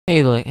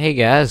Hey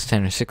guys,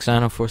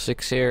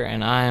 Tanner6946 here,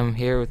 and I am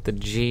here with the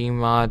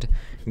Gmod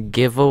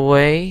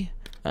giveaway.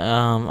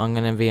 I'm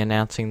gonna be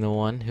announcing the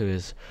one who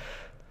has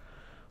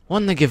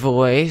won the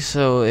giveaway.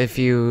 So if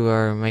you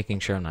are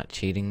making sure I'm not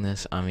cheating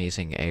this, I'm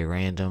using a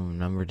random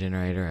number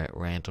generator at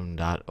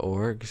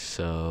random.org.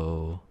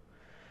 So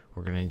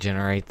we're gonna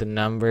generate the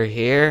number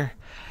here.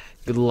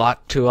 Good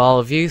luck to all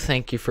of you.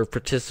 Thank you for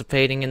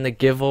participating in the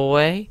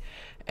giveaway,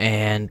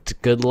 and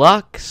good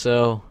luck.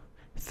 So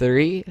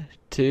 3,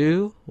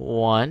 2,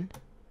 1.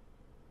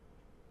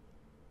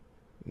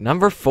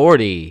 Number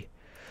 40.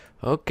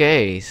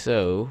 Okay,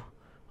 so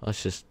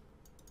let's just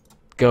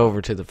go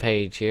over to the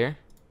page here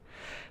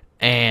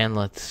and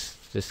let's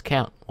just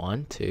count.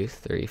 1, 2,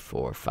 3,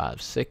 4,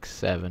 5, 6,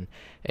 7,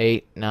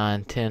 8,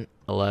 9, 10,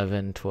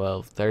 11,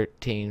 12,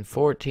 13,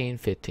 14,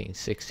 15,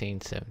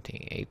 16,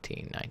 17,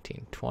 18,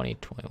 19, 20,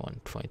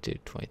 21, 22,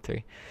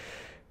 23.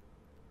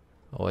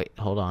 Oh wait,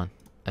 hold on.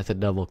 That's a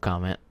double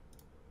comment.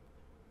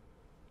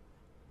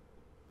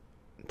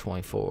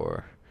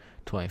 24,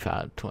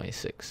 25,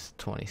 26,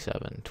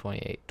 27,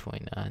 28,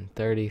 29,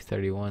 30,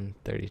 31,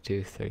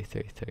 32,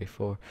 33,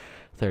 34,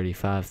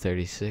 35,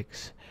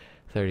 36,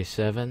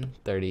 37,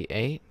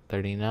 38,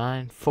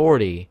 39,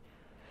 40.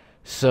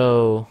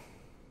 So,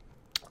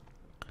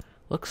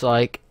 looks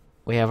like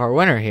we have our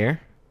winner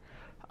here.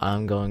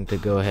 I'm going to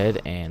go ahead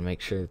and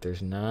make sure that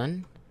there's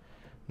no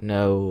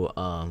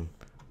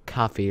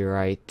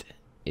copyright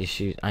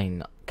issues. I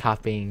mean,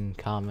 copying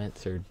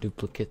comments or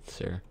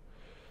duplicates or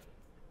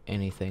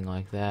anything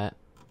like that.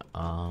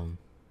 I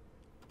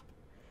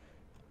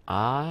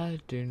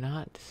do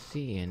not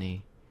see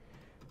any.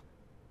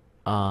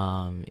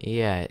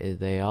 Yeah,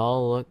 they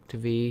all look to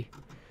be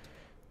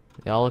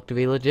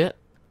legit.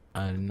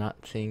 I'm not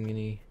seeing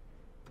any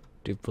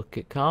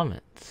duplicate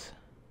comments.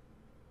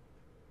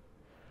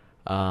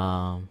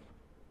 Yeah,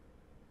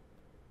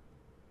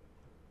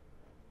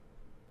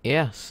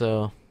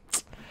 so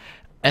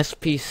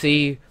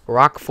SPC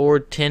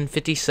Rockford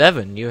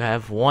 1057, you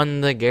have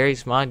won the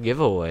Garry's Mod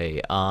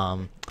giveaway.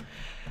 I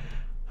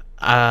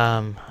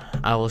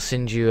will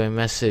send you a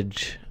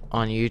message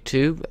on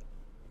YouTube.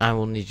 I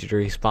will need you to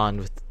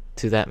respond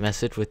to that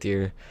message with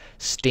your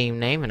Steam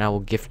name, and I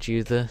will gift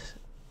you the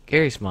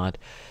Garry's Mod.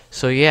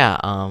 So yeah,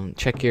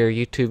 check your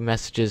YouTube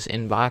messages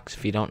inbox.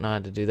 If you don't know how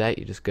to do that,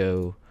 you just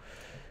go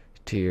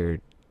to your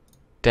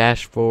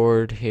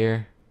dashboard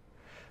here,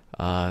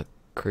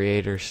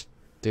 Creator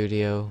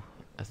Studio,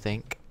 I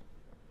think.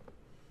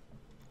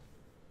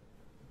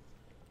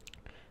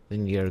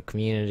 Then you go to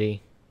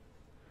Community.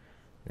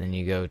 Then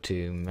you go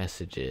to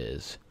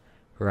Messages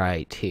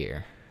right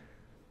here.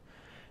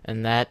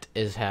 And that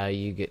is how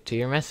you get to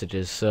your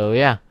messages. So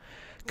yeah,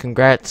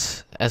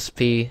 congrats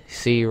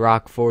SPC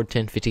Rockford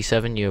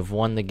 1057. You have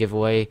won the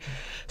giveaway.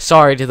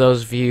 Sorry to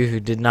those of you who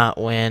did not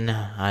win.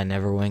 I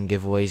never win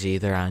giveaways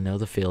either. I know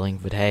the feeling,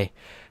 but hey,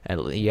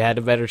 you had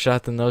a better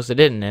shot than those that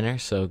didn't enter.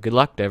 So good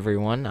luck to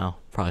everyone. I'll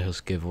probably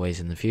host giveaways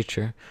in the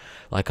future.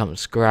 Like, comment,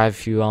 subscribe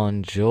if you all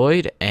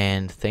enjoyed,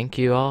 and thank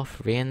you all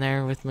for being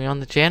there with me on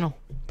the channel.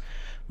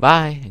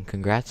 Bye, and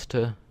congrats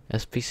to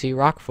SPC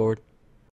Rockford.